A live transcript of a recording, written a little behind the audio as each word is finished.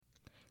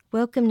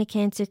Welcome to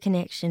Cancer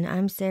Connection.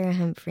 I'm Sarah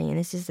Humphrey, and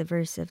this is the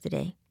verse of the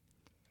day.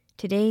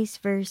 Today's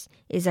verse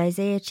is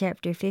Isaiah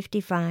chapter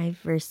 55,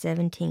 verse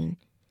 17.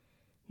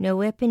 No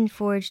weapon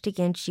forged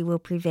against you will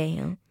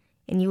prevail,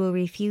 and you will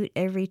refute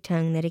every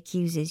tongue that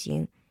accuses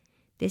you.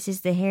 This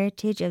is the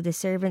heritage of the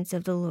servants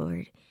of the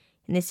Lord,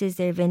 and this is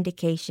their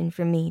vindication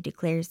from me,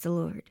 declares the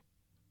Lord.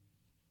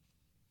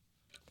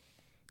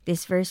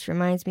 This verse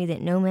reminds me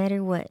that no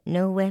matter what,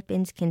 no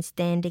weapons can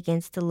stand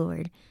against the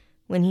Lord.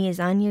 When He is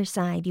on your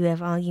side, you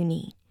have all you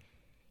need.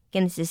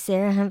 Again, this is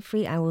Sarah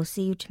Humphrey. I will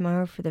see you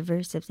tomorrow for the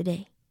verse of the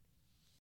day.